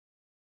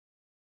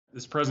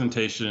This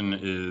presentation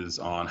is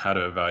on how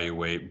to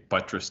evaluate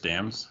buttress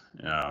dams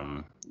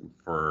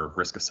for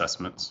risk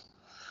assessments.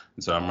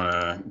 And so I'm going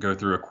to go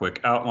through a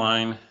quick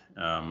outline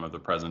of the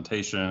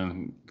presentation.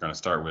 I'm going to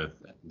start with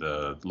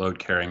the load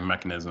carrying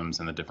mechanisms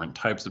and the different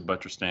types of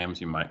buttress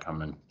dams you might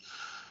come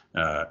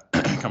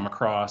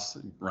across,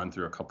 run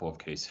through a couple of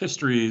case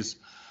histories.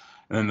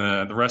 And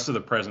then the rest of the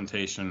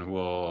presentation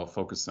will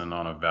focus in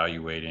on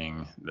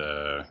evaluating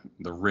the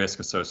risk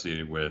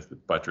associated with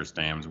buttress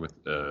dams with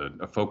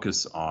a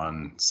focus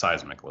on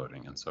seismic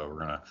loading. And so we're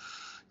going to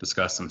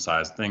discuss some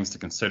things to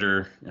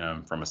consider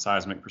from a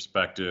seismic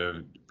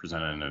perspective,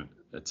 presenting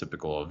a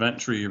typical event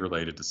tree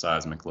related to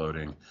seismic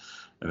loading.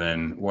 And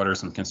then what are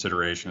some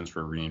considerations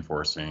for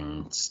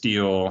reinforcing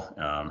steel,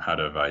 how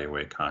to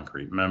evaluate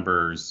concrete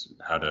members,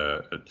 how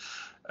to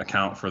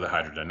account for the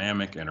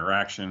hydrodynamic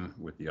interaction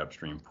with the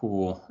upstream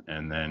pool,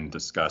 and then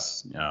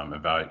discuss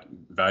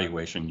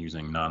evaluation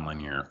using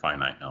nonlinear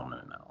finite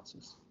element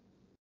analysis.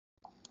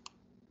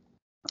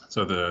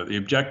 So the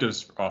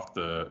objectives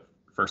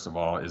first of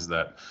all, is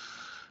that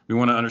we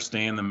want to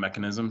understand the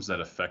mechanisms that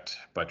affect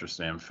buttress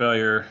dam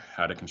failure,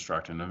 how to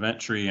construct an event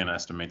tree, and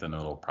estimate the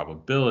nodal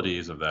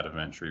probabilities of that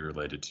event tree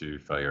related to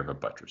failure of a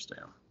buttress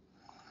dam.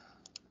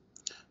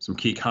 Some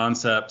key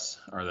concepts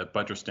are that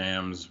buttress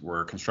dams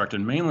were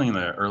constructed mainly in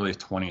the early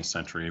 20th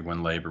century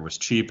when labor was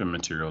cheap and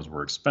materials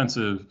were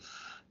expensive.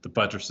 The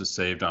buttresses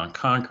saved on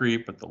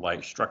concrete, but the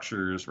light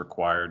structures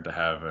required to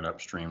have an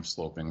upstream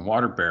sloping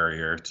water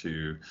barrier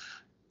to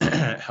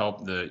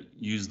help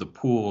use the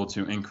pool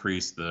to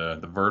increase the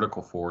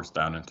vertical force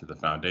down into the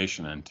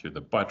foundation and to the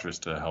buttress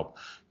to help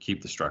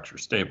keep the structure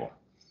stable.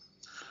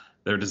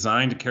 They're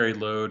designed to carry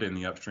load in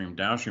the upstream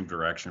downstream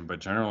direction, but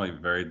generally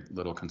very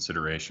little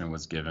consideration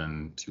was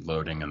given to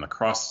loading in the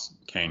cross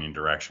canyon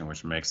direction,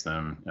 which makes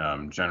them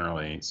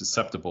generally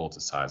susceptible to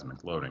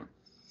seismic loading.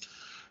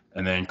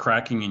 And then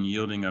cracking and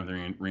yielding of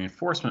the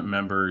reinforcement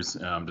members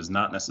does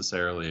not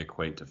necessarily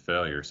equate to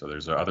failure. So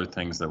there's other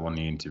things that will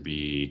need to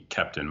be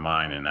kept in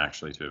mind and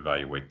actually to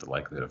evaluate the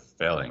likelihood of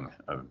failing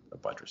a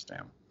buttress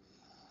dam.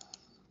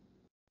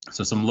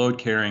 So some load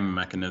carrying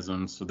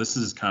mechanisms. So this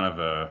is kind of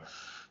a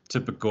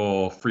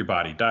typical free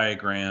body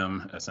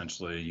diagram.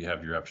 Essentially, you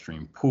have your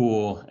upstream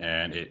pool,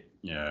 and it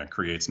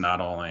creates not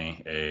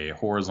only a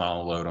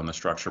horizontal load on the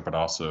structure, but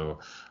also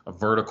a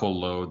vertical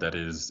load that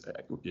is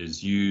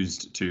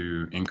used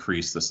to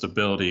increase the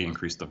stability,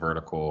 increase the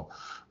vertical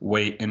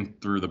weight in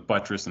through the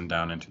buttress and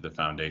down into the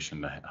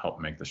foundation to help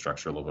make the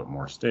structure a little bit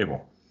more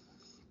stable.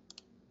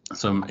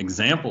 Some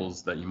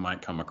examples that you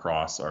might come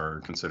across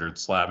are considered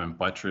slab and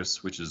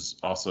buttress, which is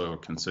also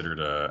considered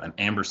an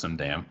Amberson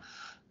dam.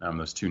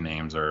 Those two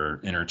names are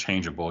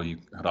interchangeable. You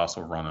could also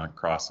run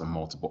across a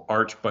multiple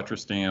arch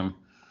buttress dam.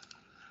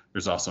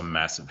 There's also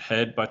massive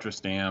head buttress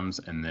dams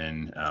and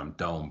then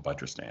dome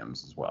buttress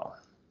dams as well.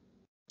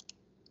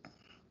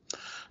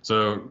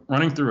 So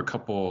running through a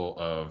couple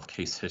of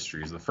case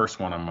histories, the first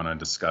one I'm going to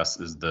discuss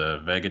is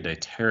the Vega de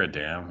Terra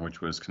Dam,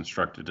 which was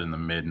constructed in the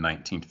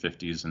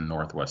mid-1950s in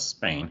northwest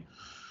Spain.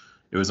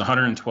 It was a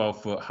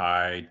 112-foot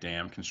high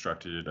dam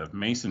constructed of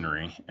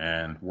masonry,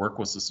 and work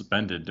was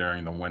suspended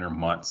during the winter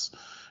months.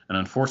 And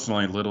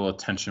unfortunately, little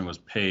attention was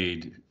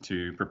paid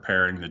to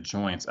preparing the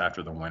joints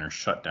after the winter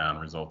shutdown,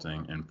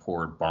 resulting in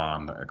poured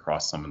bond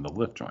across some of the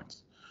lift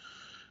joints.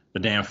 The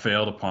dam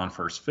failed upon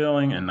first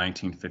filling in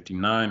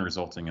 1959,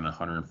 resulting in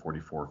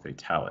 144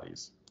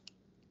 fatalities.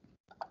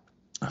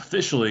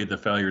 Officially, the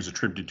failure is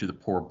attributed to the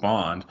poor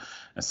bond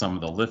at some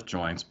of the lift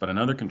joints, but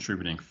another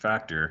contributing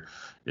factor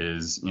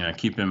is,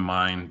 keep in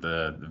mind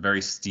the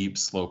very steep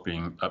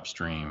sloping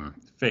upstream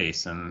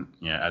face. And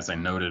as I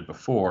noted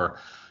before,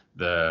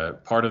 the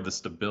part of the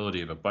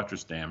stability of a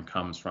buttress dam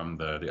comes from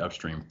the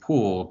upstream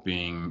pool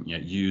being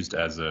used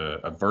as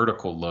a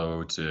vertical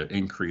load to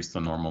increase the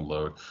normal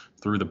load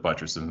through the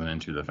buttresses and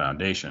into the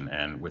foundation.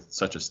 And with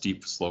such a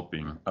steep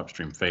sloping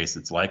upstream face,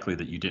 it's likely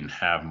that you didn't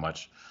have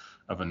much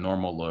of a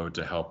normal load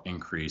to help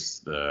increase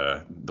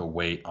the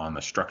weight on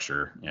the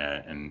structure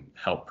and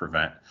help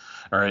prevent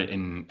or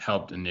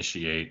helped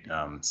initiate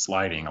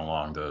sliding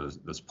along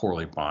those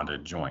poorly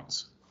bonded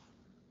joints.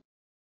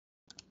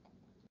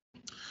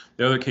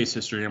 The other case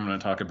history I'm going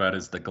to talk about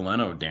is the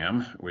Galeno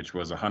Dam, which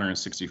was a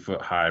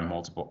 160-foot high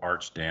multiple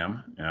arch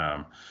dam.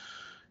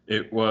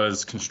 It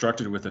was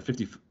constructed with a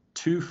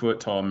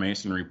 52-foot tall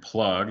masonry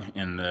plug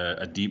in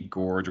a deep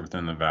gorge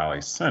within the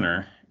valley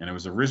center, and it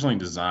was originally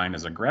designed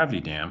as a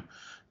gravity dam,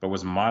 but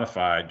was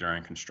modified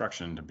during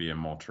construction to be a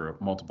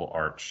multiple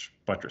arch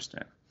buttress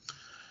dam.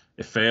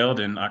 It failed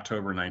in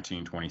October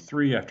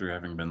 1923 after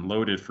having been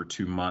loaded for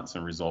 2 months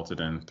and resulted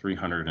in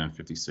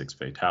 356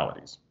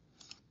 fatalities.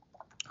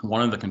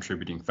 One of the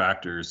contributing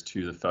factors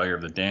to the failure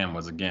of the dam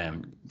was,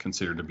 again,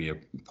 considered to be a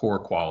poor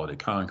quality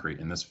concrete.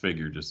 And this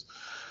figure just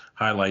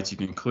highlights, you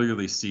can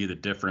clearly see the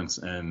difference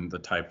in the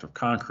type of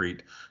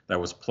concrete that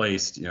was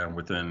placed,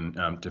 within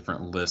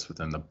different lists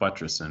within the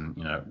buttress,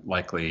 and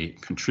likely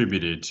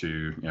contributed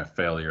to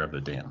failure of the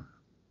dam.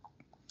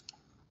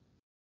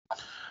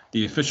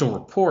 The official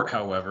report,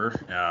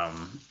 however,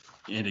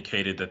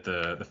 indicated that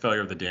the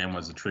failure of the dam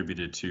was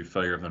attributed to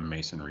failure of the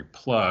masonry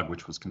plug,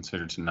 which was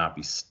considered to not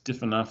be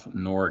stiff enough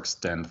nor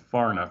extend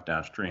far enough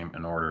downstream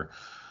in order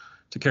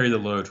to carry the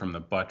load from the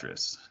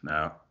buttress.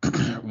 Now,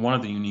 one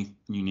of the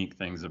unique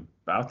things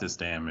about this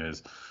dam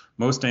is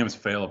most dams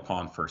fail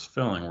upon first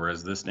filling,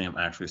 whereas this dam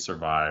actually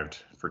survived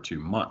for 2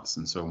 months.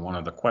 And so one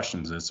of the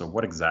questions is, so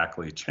what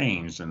exactly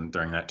changed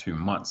during that 2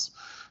 months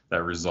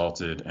that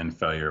resulted in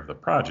failure of the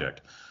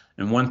project?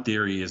 And one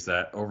theory is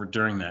that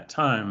during that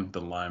time,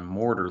 the lime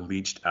mortar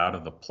leached out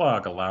of the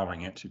plug,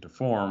 allowing it to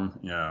deform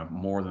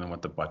more than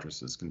what the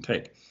buttresses can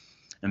take.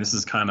 And this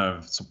is kind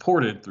of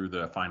supported through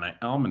the finite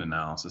element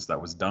analysis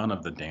that was done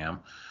of the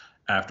dam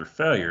after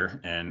failure.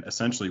 And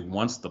essentially,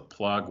 once the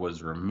plug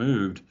was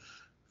removed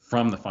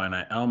from the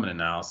finite element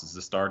analysis,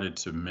 it started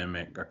to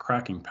mimic a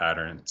cracking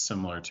pattern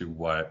similar to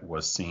what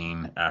was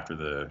seen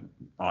after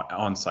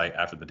on site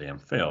after the dam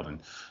failed.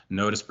 And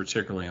notice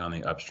particularly on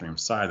the upstream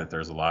side that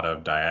there's a lot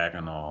of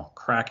diagonal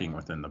cracking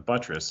within the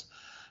buttress.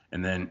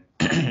 And then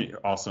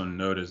also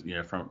notice,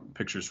 from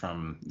pictures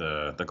from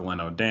the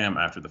Galeno Dam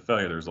after the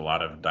failure, there's a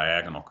lot of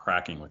diagonal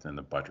cracking within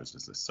the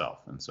buttresses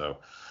itself. And so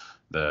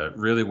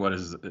really what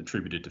is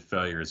attributed to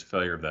failure is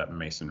failure of that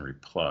masonry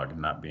plug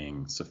not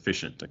being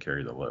sufficient to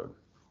carry the load.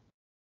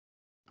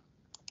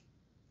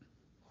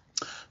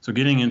 So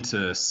getting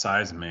into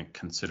seismic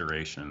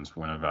considerations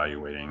when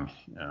evaluating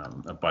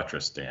a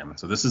buttress dam.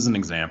 So this is an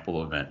example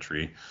of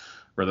entry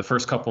where the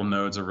first couple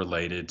nodes are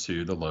related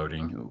to the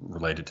loading,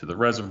 related to the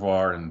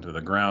reservoir and to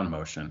the ground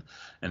motion.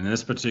 And in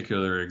this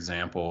particular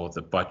example,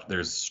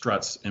 there's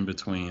struts in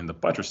between the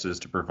buttresses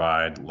to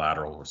provide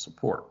lateral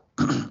support.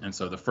 And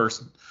so the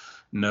first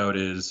node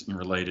is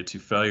related to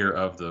failure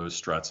of those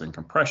struts and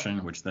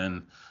compression, which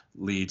then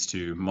leads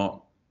to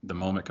the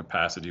moment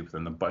capacity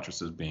within the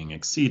buttresses being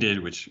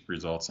exceeded, which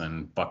results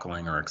in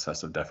buckling or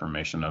excessive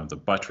deformation of the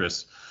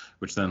buttress,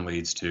 which then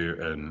leads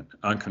to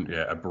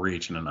a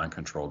breach and an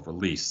uncontrolled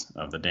release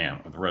of the dam,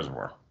 of the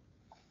reservoir.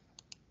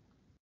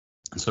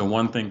 So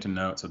one thing to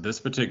note, so this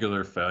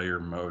particular failure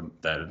mode,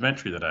 that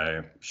entry that I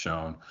have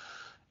shown,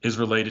 is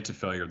related to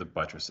failure of the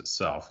buttress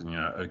itself.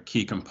 A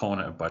key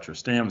component of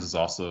buttress dams is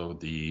also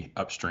the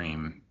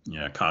upstream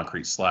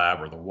concrete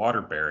slab or the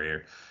water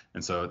barrier.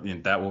 And so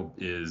that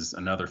is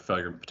another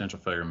potential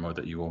failure mode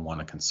that you will want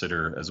to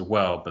consider as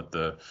well. But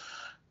the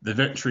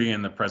entry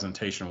and the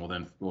presentation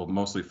will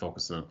mostly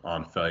focus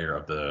on failure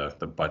of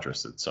the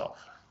buttress itself.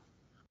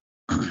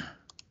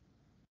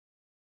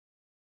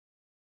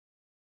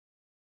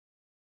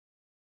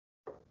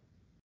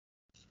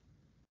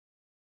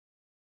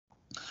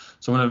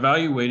 So when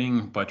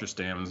evaluating buttress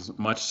dams,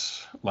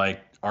 much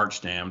like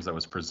arch dams that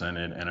was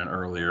presented in an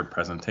earlier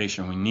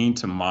presentation, we need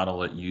to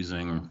model it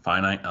using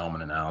finite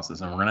element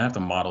analysis, and we're going to have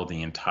to model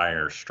the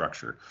entire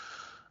structure.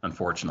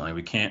 Unfortunately,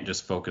 we can't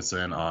just focus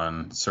in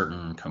on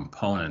certain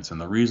components,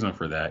 and the reason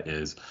for that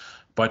is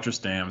buttress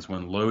dams,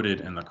 when loaded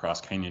in the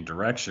cross canyon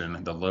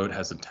direction, the load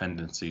has a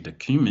tendency to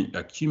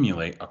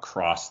accumulate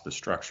across the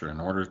structure. In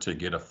order to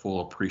get a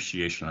full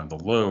appreciation of the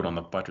load on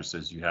the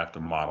buttresses, you have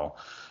to model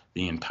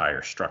the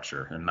entire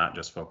structure and not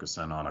just focus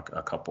in on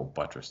a couple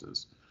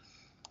buttresses.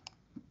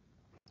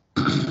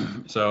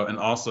 So, and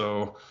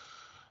also,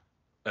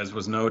 as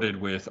was noted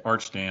with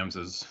arch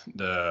dams,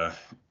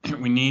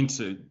 we need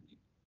to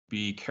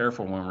be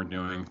careful when we're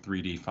doing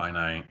 3D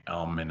finite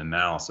element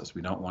analysis.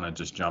 We don't want to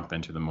just jump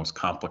into the most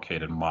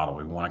complicated model.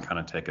 We want to kind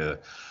of take a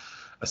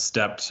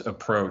stepped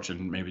approach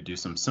and maybe do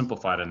some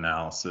simplified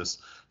analysis,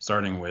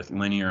 starting with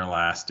linear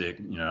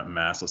elastic,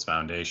 massless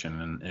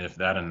foundation. And if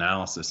that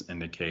analysis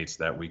indicates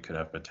that we could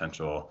have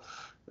potential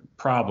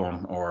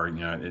problem or,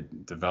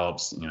 it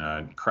develops,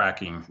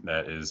 cracking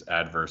that is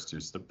adverse to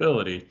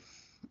stability,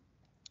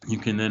 you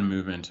can then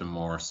move into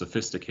more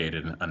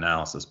sophisticated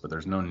analysis, but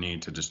there's no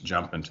need to just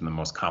jump into the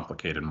most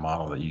complicated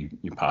model that you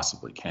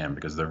possibly can,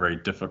 because they're very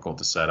difficult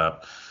to set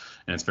up.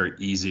 And it's very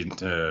easy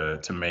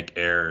to make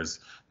errors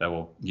that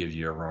will give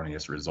you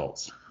erroneous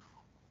results.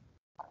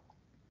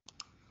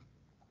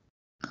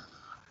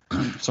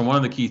 So one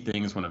of the key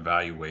things when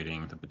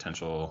evaluating the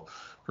potential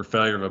for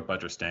failure of a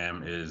buttress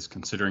dam is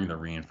considering the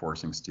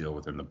reinforcing steel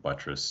within the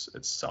buttress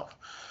itself.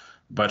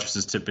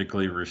 Buttresses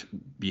typically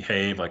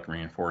behave like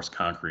reinforced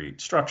concrete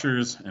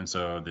structures, and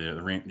so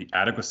the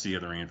adequacy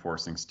of the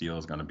reinforcing steel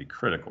is going to be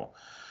critical.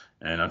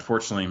 And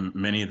unfortunately,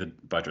 many of the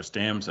buttress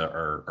dams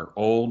are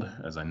old,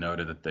 as I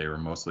noted that they were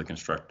mostly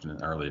constructed in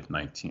the early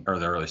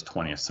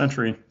 20th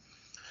century.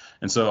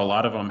 And so a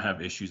lot of them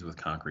have issues with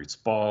concrete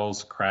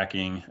spalls,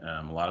 cracking.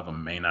 A lot of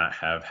them may not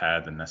have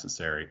had the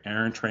necessary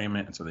air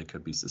entrainment, and so they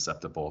could be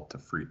susceptible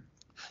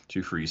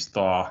to freeze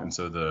thaw. And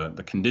so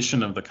the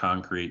condition of the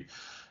concrete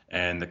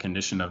and the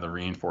condition of the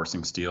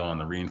reinforcing steel and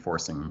the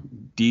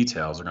reinforcing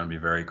details are going to be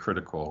very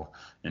critical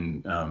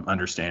in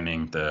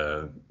understanding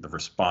the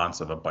response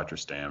of a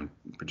buttress dam,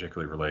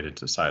 particularly related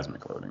to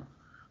seismic loading.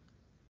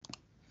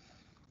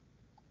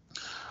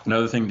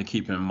 Another thing to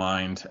keep in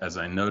mind, as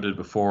I noted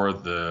before,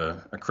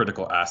 a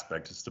critical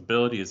aspect of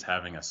stability is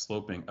having a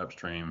sloping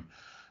upstream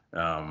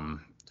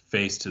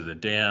face to the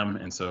dam,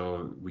 and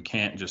so we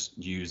can't just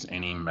use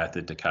any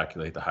method to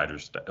calculate the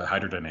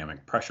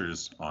hydrodynamic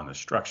pressures on the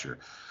structure.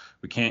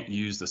 We can't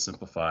use the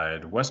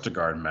simplified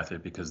Westergaard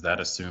method because that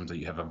assumes that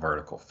you have a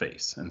vertical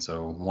face. And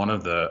so one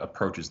of the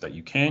approaches that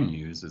you can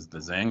use is the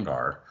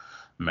Zangar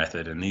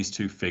method, and these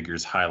two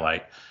figures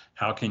highlight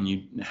how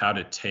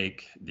to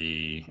take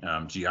the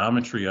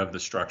geometry of the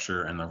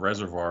structure and the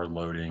reservoir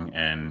loading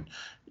and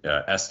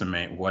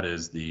estimate what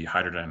is the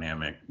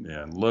hydrodynamic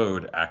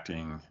load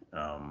acting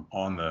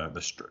on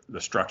the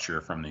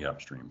structure from the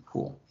upstream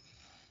pool.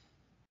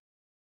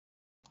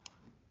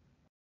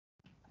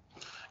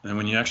 And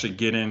when you actually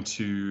get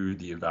into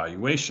the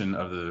evaluation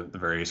of the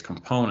various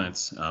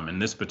components, in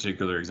this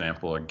particular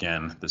example,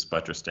 again, this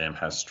buttress dam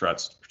has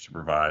struts to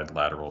provide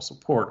lateral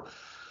support.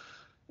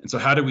 And so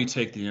how do we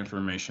take the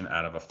information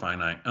out of a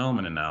finite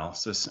element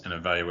analysis and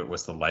evaluate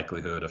what's the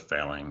likelihood of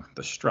failing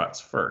the struts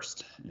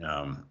first?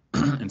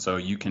 And so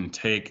you can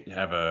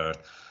have a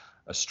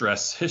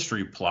stress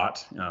history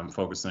plot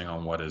focusing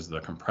on what is the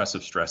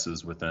compressive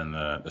stresses within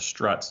the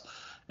struts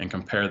and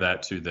compare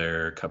that to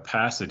their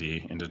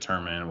capacity and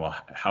determine, well,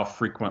 how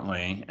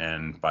frequently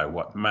and by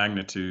what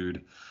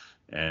magnitude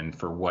and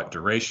for what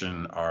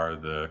duration are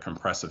the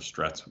compressive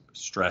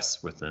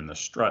stress within the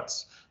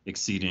struts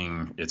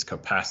exceeding its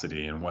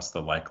capacity, and what's the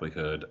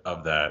likelihood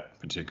of that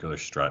particular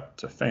strut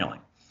to failing.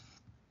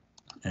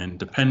 And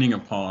depending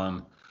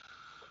upon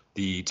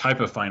the type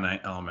of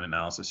finite element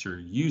analysis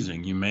you're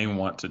using, you may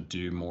want to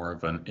do more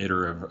of an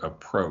iterative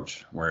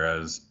approach,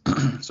 whereas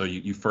so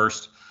you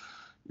first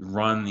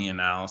run the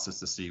analysis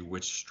to see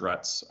which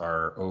struts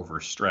are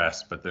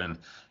overstressed, but then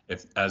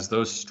as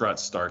those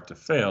struts start to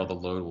fail, the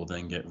load will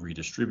then get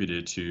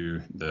redistributed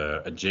to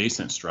the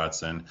adjacent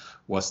struts, and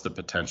what's the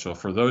potential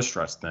for those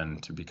struts then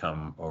to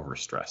become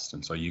overstressed.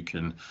 And so you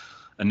can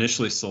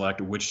initially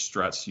select which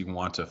struts you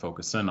want to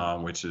focus in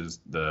on, which is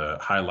the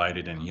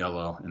highlighted in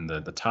yellow in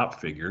the top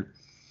figure.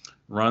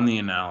 Run the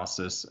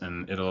analysis,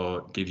 and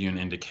it'll give you an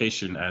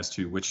indication as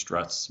to which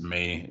struts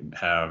may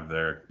have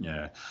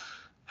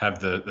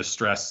the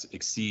stress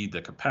exceed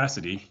the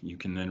capacity. You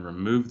can then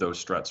remove those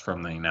struts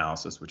from the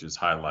analysis, which is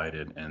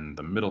highlighted in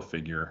the middle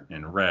figure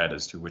in red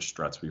as to which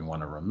struts we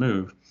want to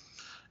remove,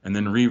 and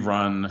then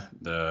rerun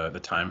the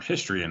time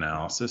history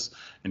analysis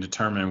and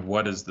determine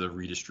what is the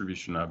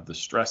redistribution of the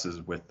stresses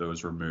with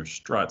those removed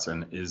struts,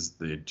 and is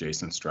the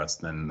adjacent struts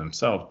then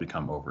themselves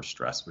become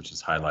overstressed, which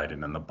is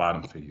highlighted in the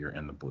bottom figure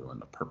in the blue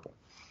and the purple.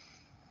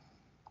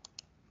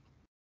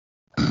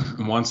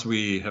 Once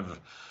we have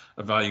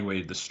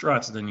evaluated the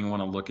struts, then you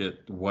want to look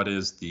at what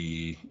is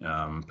the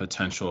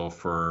potential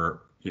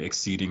for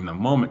exceeding the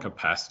moment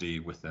capacity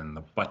within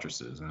the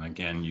buttresses. And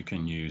again, you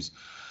can use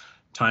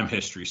time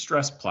history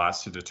stress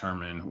plots to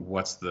determine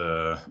what's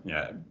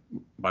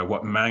by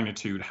what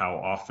magnitude, how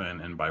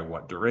often, and by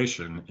what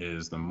duration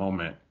is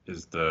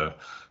the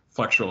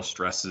flexural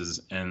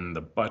stresses in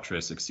the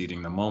buttress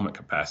exceeding the moment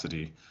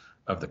capacity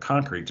of the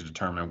concrete, to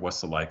determine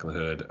what's the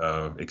likelihood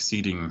of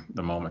exceeding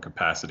the moment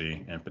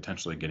capacity and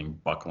potentially getting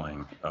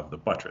buckling of the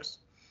buttress.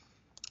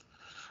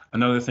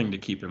 Another thing to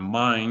keep in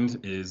mind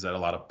is that a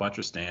lot of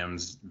buttress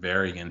dams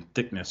vary in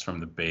thickness from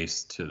the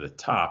base to the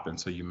top, and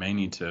so you may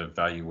need to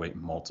evaluate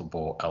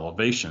multiple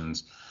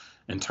elevations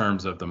in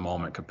terms of the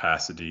moment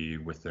capacity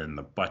within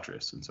the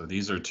buttress. And so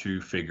these are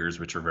two figures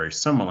which are very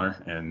similar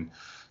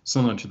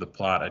to the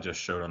plot I just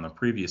showed on the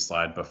previous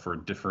slide, but for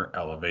different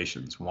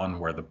elevations. One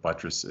where the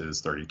buttress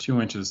is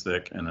 32 inches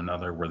thick and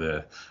another where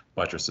the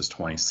buttress is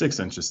 26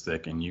 inches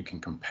thick, and you can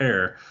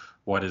compare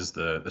what is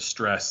the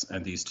stress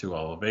at these two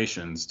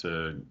elevations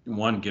to,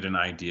 one, get an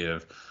idea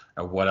of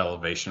at what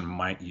elevation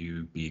might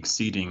you be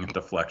exceeding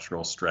the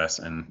flexural stress,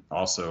 and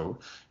also,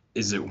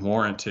 is it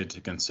warranted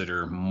to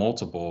consider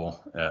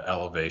multiple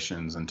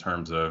elevations in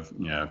terms of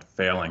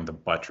failing the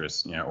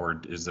buttress,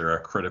 or is there a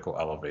critical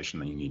elevation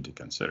that you need to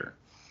consider?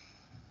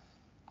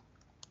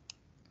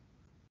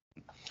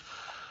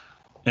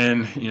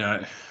 And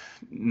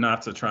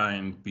not to try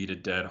and beat a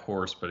dead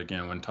horse, but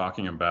again, when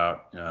talking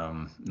about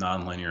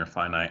nonlinear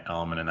finite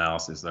element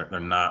analysis, they're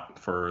not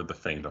for the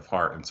faint of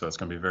heart. And so it's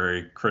going to be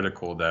very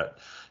critical that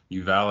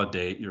you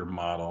validate your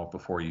model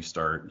before you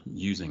start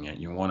using it.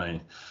 You want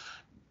to,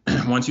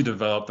 once you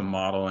develop the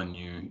model and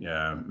you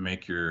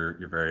make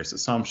your various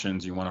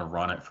assumptions, you want to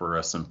run it for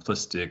a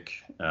simplistic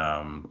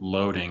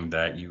loading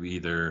that you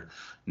either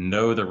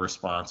know the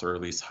response or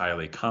at least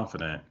highly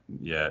confident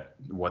yet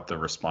what the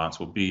response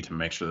will be, to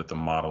make sure that the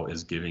model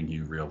is giving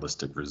you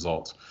realistic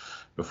results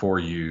before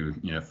you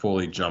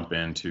fully jump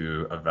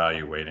into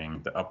evaluating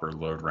the upper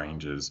load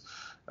ranges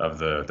of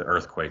the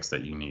earthquakes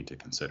that you need to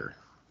consider.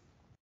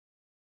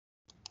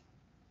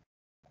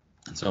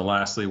 And so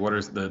lastly, what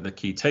are the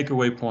key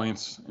takeaway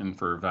points and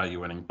for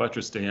evaluating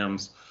buttress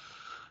dams?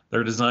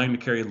 They're designed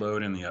to carry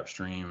load in the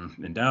upstream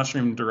and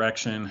downstream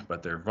direction,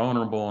 but they're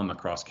vulnerable in the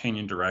cross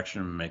canyon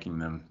direction, making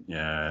them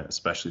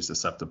especially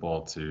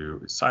susceptible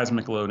to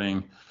seismic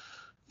loading.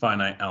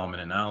 Finite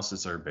element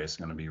analysis are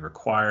basically going to be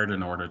required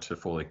in order to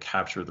fully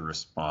capture the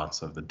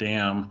response of the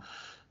dam.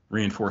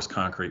 Reinforced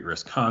concrete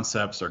risk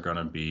concepts are going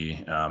to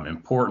be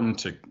important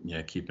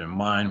to keep in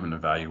mind when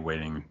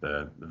evaluating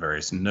the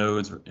various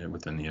nodes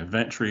within the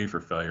event tree for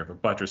failure of a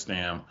buttress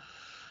dam.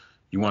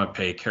 You want to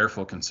pay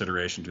careful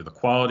consideration to the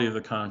quality of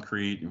the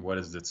concrete and what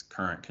is its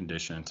current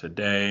condition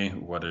today,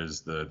 what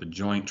is the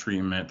joint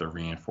treatment, the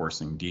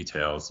reinforcing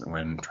details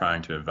when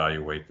trying to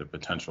evaluate the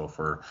potential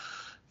for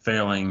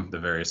failing the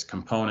various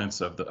components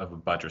of a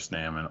buttress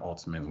dam and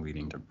ultimately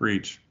leading to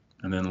breach.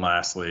 And then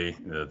lastly,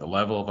 the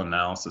level of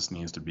analysis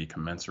needs to be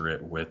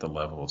commensurate with the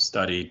level of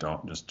study.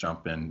 Don't just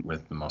jump in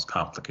with the most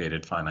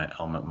complicated finite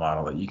element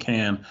model that you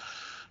can.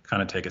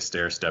 Kind of take a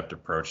stair-stepped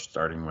approach,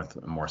 starting with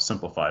a more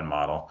simplified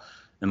model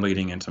and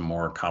leading into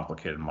more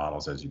complicated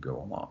models as you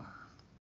go along.